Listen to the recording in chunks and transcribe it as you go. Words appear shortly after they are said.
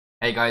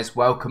Hey guys,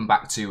 welcome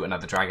back to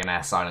another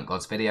Dragonheir Silent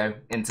Gods video.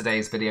 In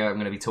today's video, I'm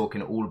going to be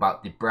talking all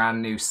about the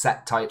brand new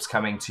set types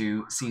coming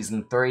to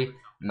Season 3,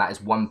 and that is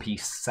One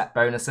Piece set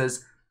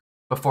bonuses.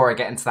 Before I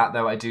get into that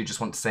though, I do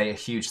just want to say a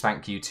huge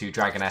thank you to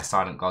Dragonheir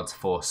Silent Gods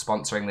for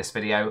sponsoring this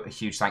video. A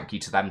huge thank you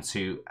to them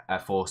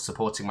for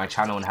supporting my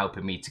channel and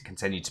helping me to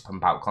continue to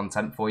pump out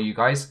content for you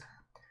guys.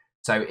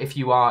 So if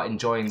you are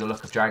enjoying the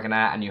look of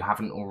Dragonheir and you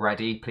haven't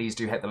already, please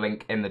do hit the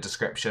link in the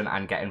description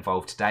and get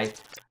involved today.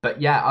 But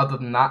yeah, other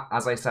than that,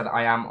 as I said,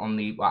 I am on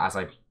the, well, as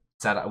I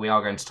said, we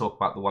are going to talk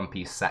about the One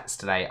Piece sets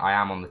today. I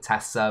am on the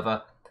test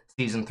server.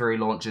 Season 3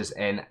 launches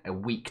in a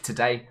week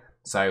today,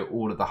 so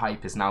all of the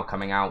hype is now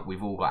coming out.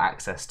 We've all got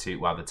access to,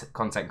 well, the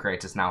content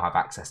creators now have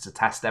access to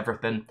test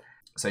everything.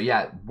 So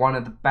yeah, one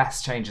of the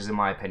best changes in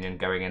my opinion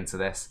going into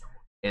this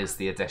is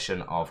the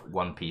addition of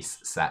One Piece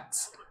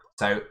sets.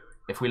 So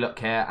if we look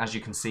here, as you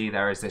can see,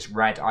 there is this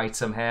red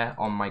item here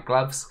on my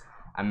gloves,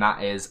 and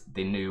that is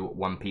the new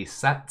One Piece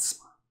sets.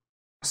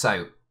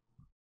 So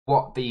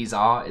what these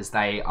are is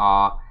they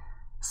are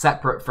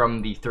separate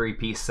from the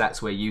 3-piece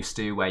sets we're used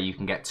to, where you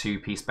can get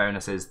 2-piece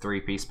bonuses,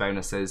 3-piece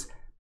bonuses.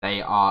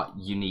 They are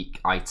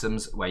unique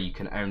items where you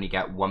can only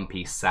get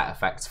 1-piece set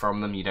effects from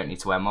them. You don't need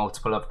to wear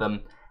multiple of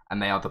them,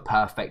 and they are the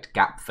perfect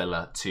gap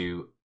filler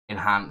to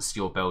enhance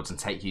your builds and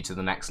take you to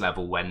the next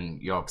level when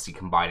you're obviously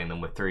combining them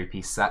with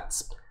 3-piece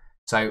sets.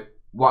 So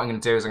what I'm going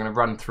to do is I'm going to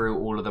run through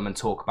all of them and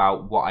talk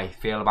about what I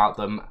feel about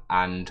them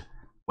and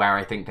where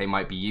I think they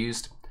might be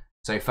used.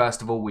 So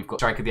first of all, we've got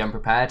Strike of the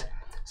Unprepared.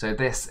 So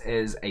this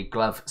is a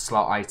glove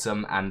slot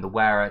item, and the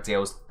wearer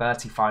deals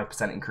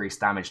 35%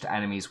 increased damage to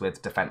enemies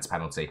with defense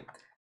penalty.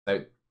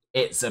 So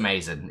it's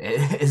amazing.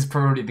 It is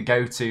probably the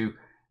go-to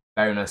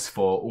bonus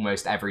for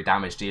almost every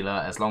damage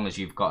dealer, as long as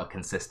you've got a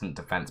consistent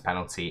defense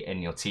penalty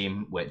in your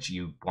team, which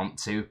you want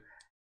to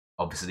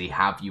obviously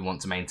have. You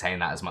want to maintain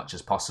that as much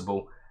as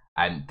possible.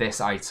 And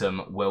this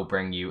item will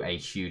bring you a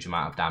huge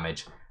amount of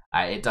damage.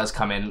 It does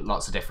come in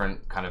lots of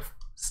different kind of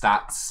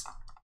stats.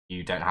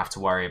 You don't have to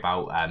worry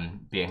about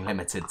being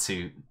limited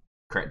to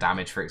crit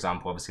damage, for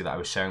example, obviously that I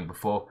was showing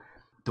before.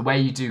 The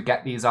way you do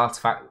get these sets,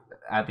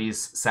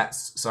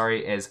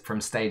 is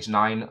from stage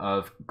 9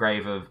 of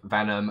Grave of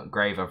Venom,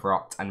 Grave of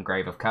Rot, and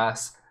Grave of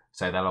Curse.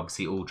 So they'll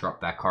obviously all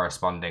drop their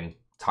corresponding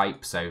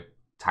type, so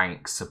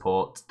tank,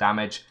 support,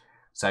 damage.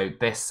 So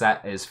this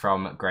set is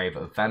from Grave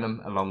of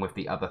Venom, along with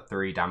the other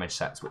 3 damage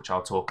sets, which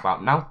I'll talk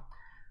about now.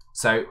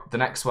 So the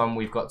next one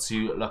we've got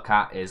to look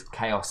at is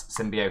Chaos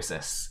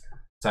Symbiosis.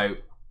 So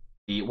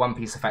the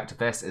one-piece effect of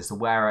this is the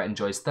wearer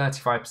enjoys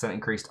 35%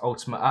 increased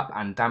ultimate up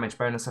and damage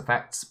bonus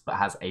effects, but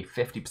has a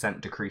 50%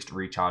 decreased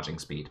recharging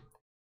speed.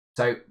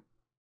 So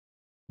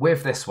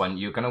with this one,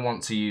 you're going to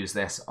want to use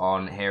this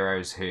on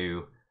heroes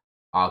who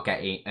are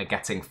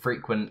getting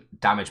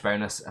frequent damage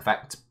bonus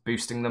effect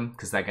boosting them,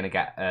 because they're going to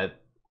get a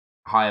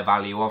higher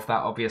value of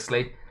that,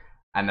 obviously,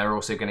 and they're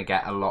also going to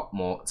get a lot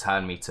more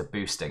turn meter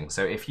boosting.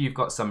 So if you've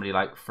got somebody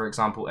like, for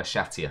example, a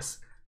Shetius,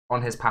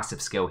 on his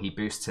passive skill he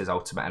boosts his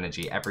ultimate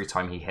energy every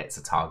time he hits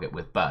a target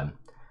with burn,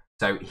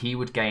 so he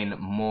would gain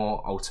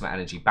more ultimate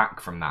energy back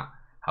from that.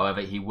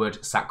 However, he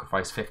would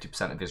sacrifice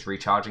 50% of his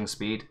recharging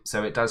speed,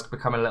 so it does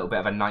become a little bit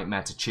of a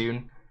nightmare to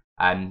tune.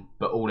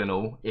 But all in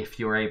all, if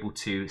you're able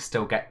to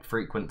still get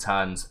frequent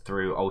turns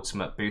through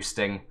ultimate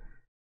boosting,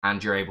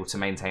 and you're able to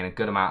maintain a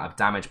good amount of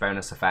damage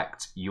bonus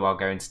effect, you are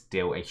going to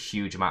deal a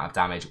huge amount of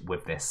damage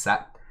with this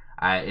set.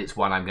 It's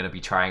one I'm going to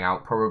be trying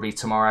out probably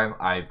tomorrow.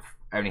 I've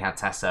only had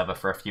test server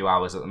for a few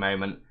hours at the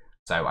moment,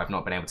 so I've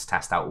not been able to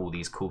test out all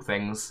these cool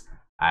things.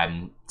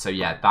 So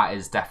yeah, that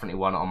is definitely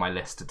one on my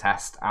list to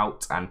test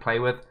out and play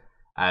with.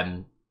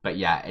 But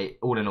yeah,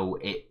 all in all,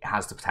 it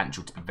has the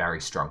potential to be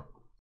very strong.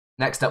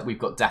 Next up, we've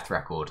got Death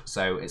Record.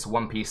 So it's a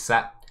one-piece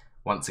set.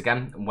 Once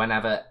again,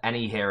 whenever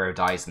any hero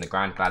dies in the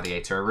Grand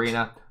Gladiator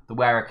Arena, the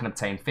wearer can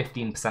obtain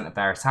 15% of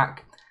their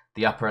attack.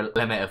 The upper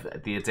limit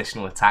of the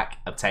additional attack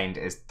obtained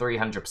is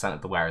 300%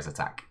 of the wearer's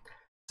attack.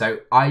 So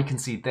I can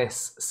see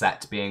this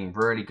set being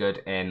really good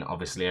in,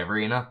 obviously,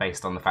 Arena,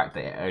 based on the fact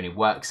that it only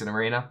works in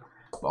Arena.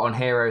 But on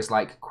heroes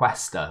like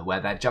Questa,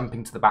 where they're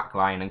jumping to the back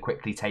line and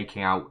quickly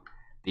taking out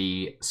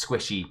the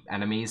squishy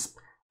enemies,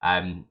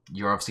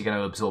 you're obviously going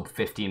to absorb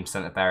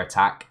 15% of their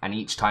attack, and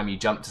each time you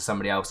jump to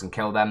somebody else and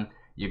kill them,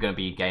 you're going to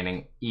be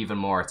gaining even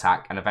more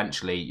attack, and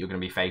eventually you're going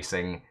to be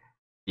facing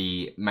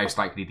most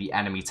likely the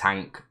enemy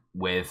tank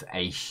with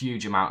a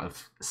huge amount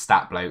of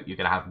stat bloat. You're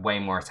going to have way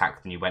more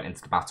attack than you went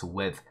into the battle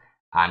with,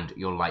 and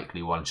you'll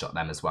likely one-shot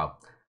them as well.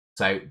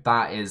 So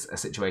that is a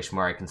situation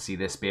where I can see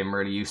this being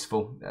really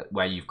useful,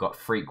 where you've got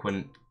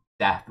frequent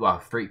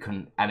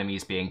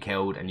enemies being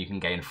killed, and you can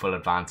gain full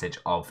advantage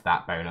of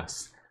that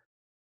bonus.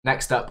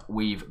 Next up,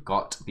 we've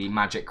got the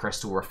Magic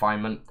Crystal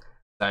Refinement.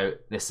 So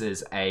this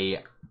is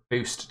a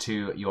boost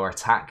to your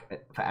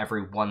attack for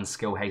every 1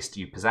 skill haste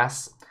you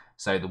possess.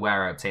 So the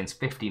wearer obtains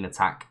 15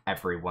 attack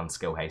every 1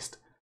 skill haste.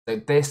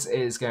 So this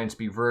is going to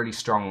be really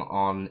strong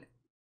on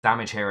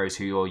damage heroes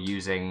who you're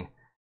using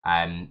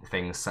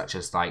things such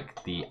as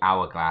like the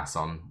Hourglass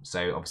on.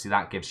 So obviously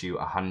that gives you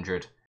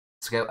 100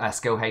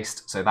 skill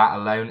haste. So that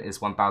alone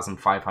is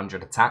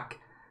 1,500 attack.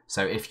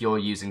 So if you're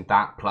using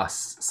that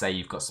plus, say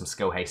you've got some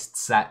skill haste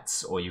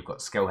sets or you've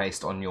got skill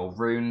haste on your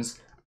runes,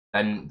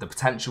 then the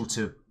potential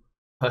to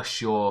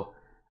push your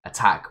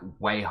attack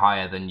way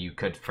higher than you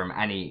could from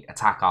any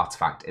attack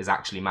artifact is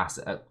actually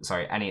massive.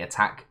 Any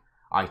attack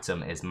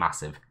item is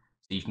massive.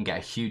 So you can get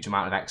a huge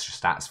amount of extra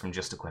stats from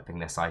just equipping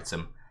this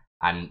item.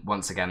 And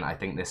once again, I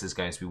think this is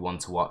going to be one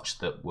to watch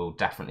that will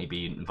definitely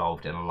be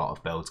involved in a lot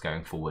of builds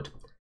going forward.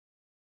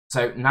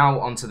 So now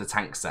onto the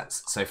tank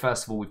sets. So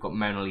first of all, we've got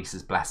Mona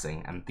Lisa's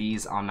Blessing, and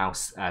these are now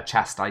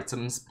chest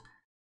items.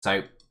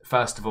 So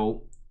first of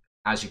all,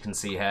 as you can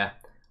see here,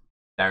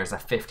 there is a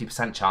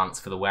 50%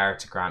 chance for the wearer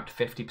to grant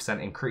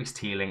 50% increased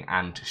healing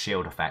and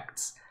shield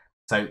effects.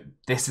 So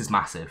this is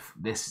massive.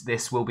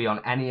 This will be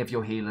on any of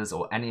your healers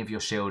or any of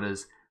your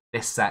shielders.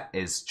 This set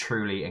is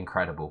truly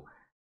incredible.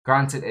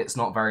 Granted, it's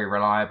not very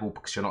reliable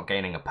because you're not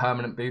gaining a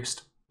permanent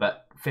boost,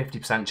 but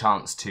 50%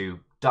 chance to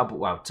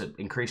to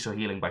increase your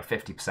healing by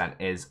 50%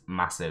 is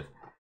massive.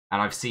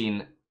 And I've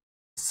seen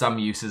some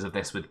uses of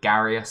this with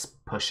Garius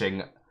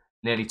pushing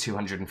nearly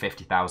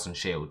 250,000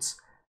 shields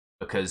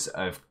because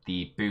of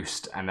the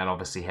boost, and then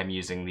obviously him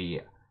using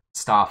the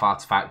staff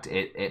artifact.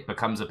 It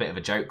becomes a bit of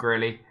a joke,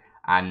 really,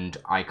 and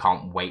I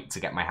can't wait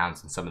to get my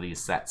hands on some of these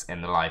sets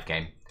in the live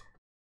game.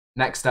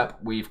 Next up,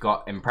 we've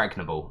got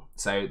Impregnable.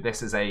 So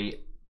this is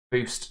a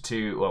boost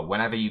to, well,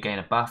 whenever you gain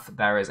a buff,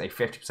 there is a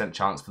 50%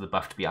 chance for the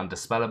buff to be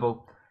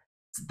undispellable.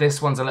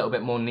 This one's a little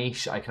bit more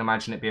niche. I can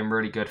imagine it being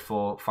really good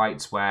for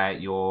fights where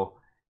your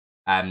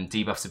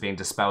debuffs are being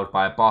dispelled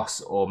by a boss,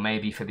 or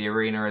maybe for the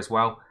arena as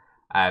well.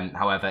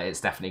 However,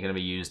 it's definitely going to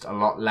be used a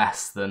lot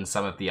less than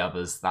some of the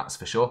others, that's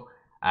for sure.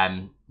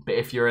 But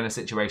if you're in a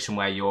situation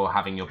where you're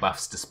having your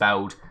buffs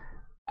dispelled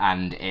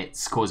and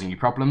it's causing you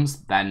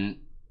problems,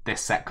 then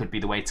this set could be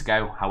the way to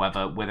go.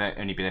 However, with it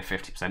only being a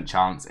 50%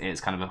 chance,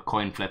 it's kind of a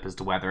coin flip as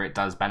to whether it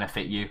does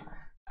benefit you,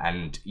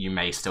 and you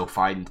may still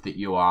find that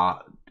you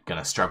are going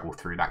to struggle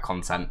through that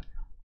content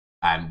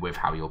with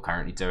how you're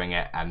currently doing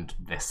it, and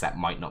this set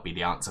might not be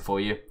the answer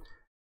for you.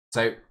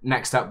 So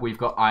next up, we've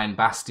got Iron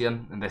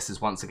Bastion, and this is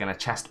once again a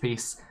chest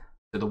piece.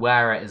 So the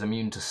wearer is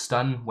immune to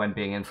stun when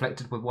being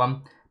inflicted with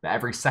one, but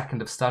every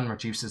second of stun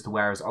reduces the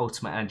wearer's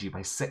ultimate energy by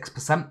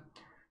 6%.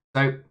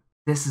 So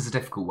this is a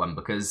difficult one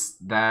because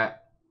there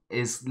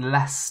is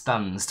less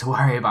stuns to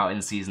worry about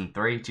in Season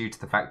 3 due to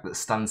the fact that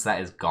stun set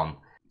is gone.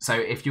 So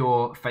if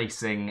you're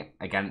facing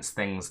against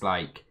things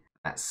like,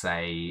 let's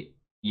say,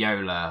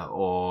 Yola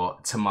or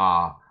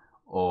Tamar,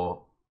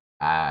 or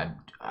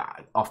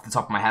off the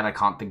top of my head, I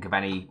can't think of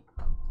any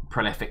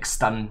prolific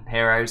stun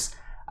heroes,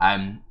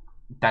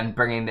 then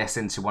bringing this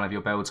into one of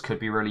your builds could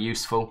be really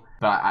useful.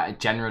 But I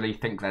generally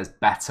think there's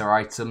better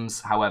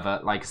items. However,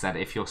 like I said,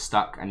 if you're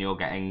stuck and you're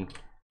getting,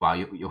 well,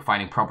 you're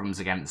finding problems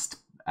against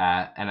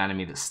an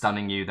enemy that's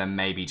stunning you, then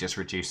maybe just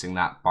reducing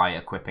that by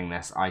equipping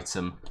this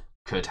item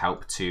could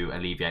help to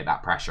alleviate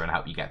that pressure and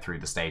help you get through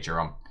the stage you're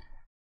on.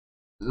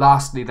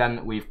 Lastly,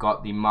 then, we've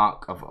got the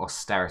Mark of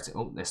Austerity.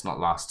 Oh, it's not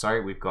last,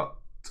 sorry, we've got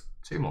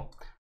two more.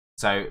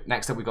 So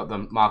next up, we've got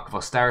the Mark of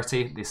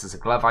Austerity. This is a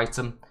glove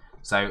item.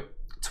 So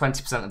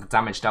 20% of the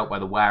damage dealt by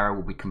the wearer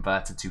will be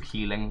converted to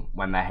healing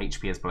when their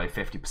HP is below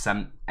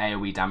 50%.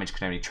 AoE damage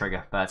can only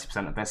trigger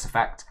 30% of this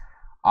effect.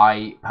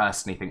 I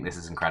personally think this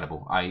is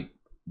incredible.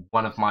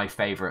 One of my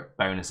favourite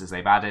bonuses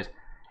they've added.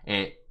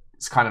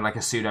 It's kind of like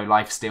a pseudo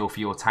lifesteal for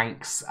your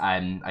tanks,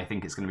 and I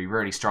think it's going to be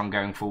really strong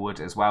going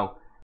forward as well.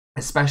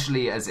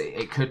 Especially as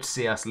it could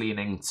see us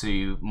leaning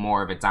to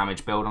more of a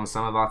damage build on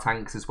some of our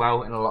tanks as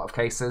well in a lot of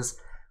cases.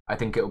 I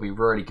think it will be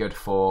really good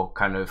for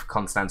kind of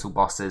continental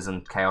bosses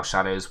and Chaos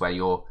Shadows where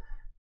you're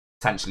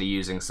potentially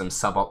using some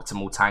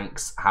suboptimal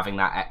tanks. Having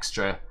that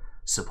extra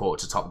support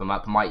to top them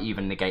up might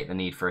even negate the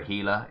need for a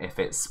healer if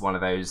it's one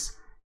of those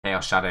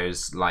Chaos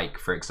Shadows, like,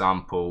 for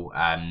example,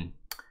 trying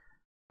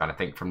to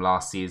think from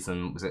last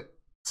season, was it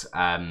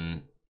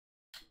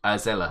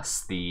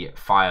Urzilus, the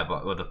fire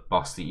or the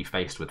boss that you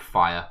faced with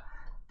fire?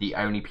 The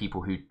only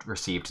people who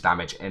received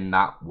damage in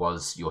that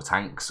was your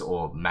tanks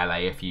or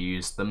melee if you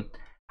used them.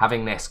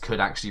 Having this could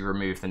actually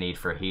remove the need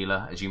for a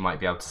healer, as you might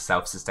be able to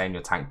self-sustain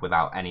your tank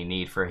without any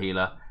need for a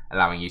healer,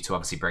 allowing you to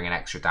obviously bring an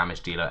extra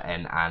damage dealer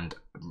in and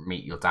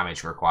meet your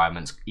damage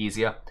requirements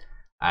easier.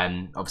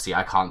 And obviously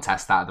I can't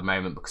test that at the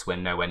moment because we're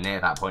nowhere near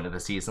that point of the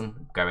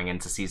season, going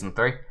into Season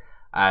 3.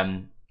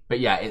 But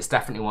yeah, it's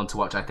definitely one to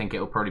watch. I think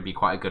it'll probably be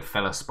quite a good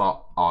filler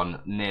spot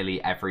on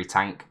nearly every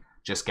tank.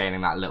 Just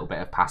gaining that little bit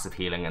of passive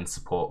healing and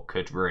support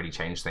could really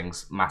change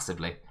things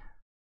massively.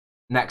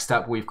 Next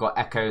up, we've got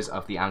Echoes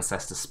of the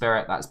Ancestor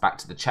Spirit. That's back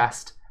to the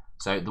chest.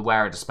 So the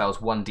wearer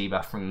dispels one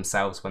debuff from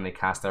themselves when they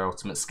cast their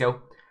ultimate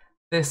skill.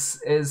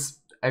 This is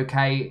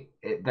okay.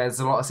 There's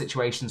a lot of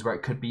situations where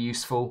it could be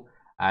useful,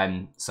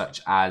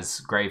 such as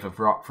Grave of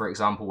Rot, for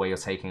example, where you're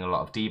taking a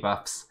lot of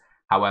debuffs.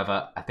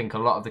 However, I think a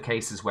lot of the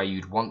cases where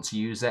you'd want to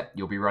use it,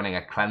 you'll be running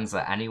a cleanser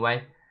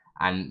anyway,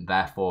 and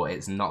therefore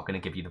it's not going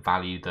to give you the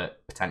value that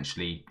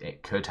potentially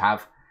it could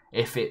have.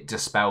 If it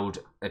dispelled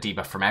a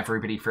debuff from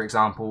everybody, for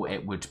example,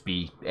 it would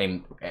be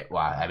it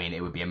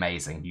would be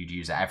amazing. You'd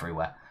use it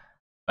everywhere.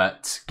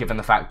 But given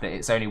the fact that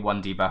it's only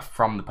one debuff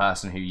from the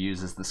person who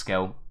uses the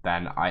skill,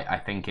 then I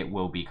think it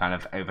will be kind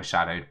of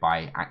overshadowed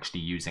by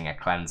actually using a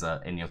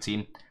cleanser in your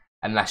team,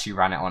 unless you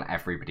ran it on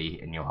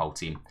everybody in your whole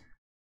team.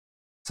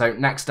 So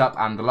next up,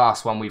 and the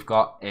last one we've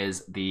got,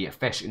 is the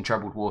Fish in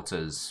Troubled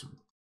Waters.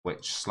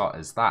 Which slot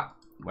is that?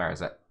 Where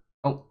is it?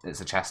 Oh, it's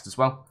a chest as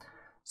well.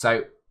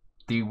 So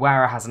the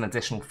wearer has an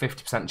additional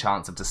 50%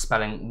 chance of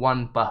dispelling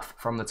one buff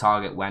from the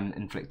target when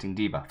inflicting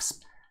debuffs.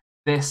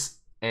 This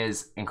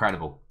is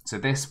incredible. So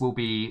this will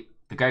be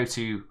the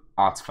go-to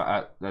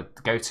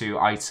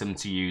item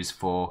to use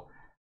for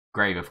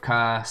Grave of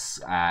Curse,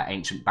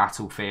 Ancient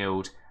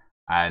Battlefield,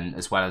 and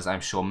as well as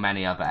I'm sure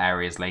many other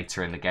areas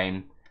later in the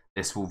game.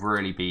 This will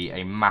really be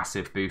a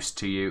massive boost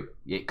to you.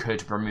 It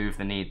could remove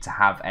the need to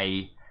have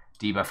a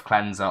debuff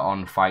cleanser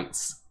on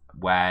fights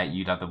where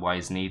you'd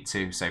otherwise need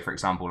to. So for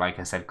example, like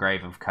I said,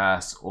 Grave of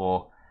Curse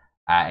or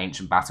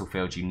Ancient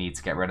Battlefield, you need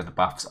to get rid of the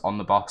buffs on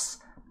the boss.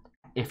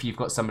 If you've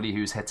got somebody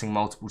who's hitting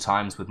multiple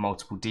times with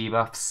multiple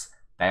debuffs,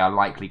 they are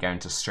likely going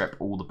to strip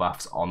all the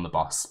buffs on the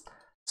boss.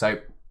 So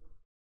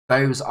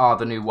those are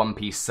the new One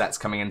Piece sets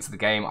coming into the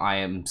game. I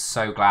am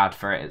so glad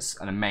for it. It's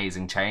an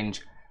amazing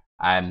change.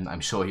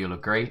 I'm sure you'll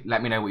agree.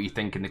 Let me know what you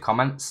think in the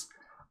comments.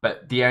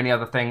 But the only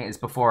other thing is,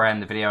 before I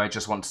end the video, I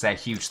just want to say a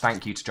huge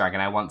thank you to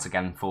Dragonheir once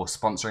again for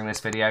sponsoring this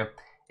video.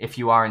 If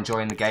you are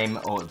enjoying the game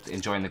or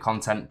enjoying the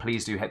content,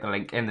 please do hit the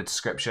link in the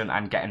description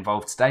and get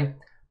involved today.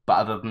 But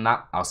other than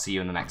that, I'll see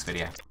you in the next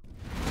video.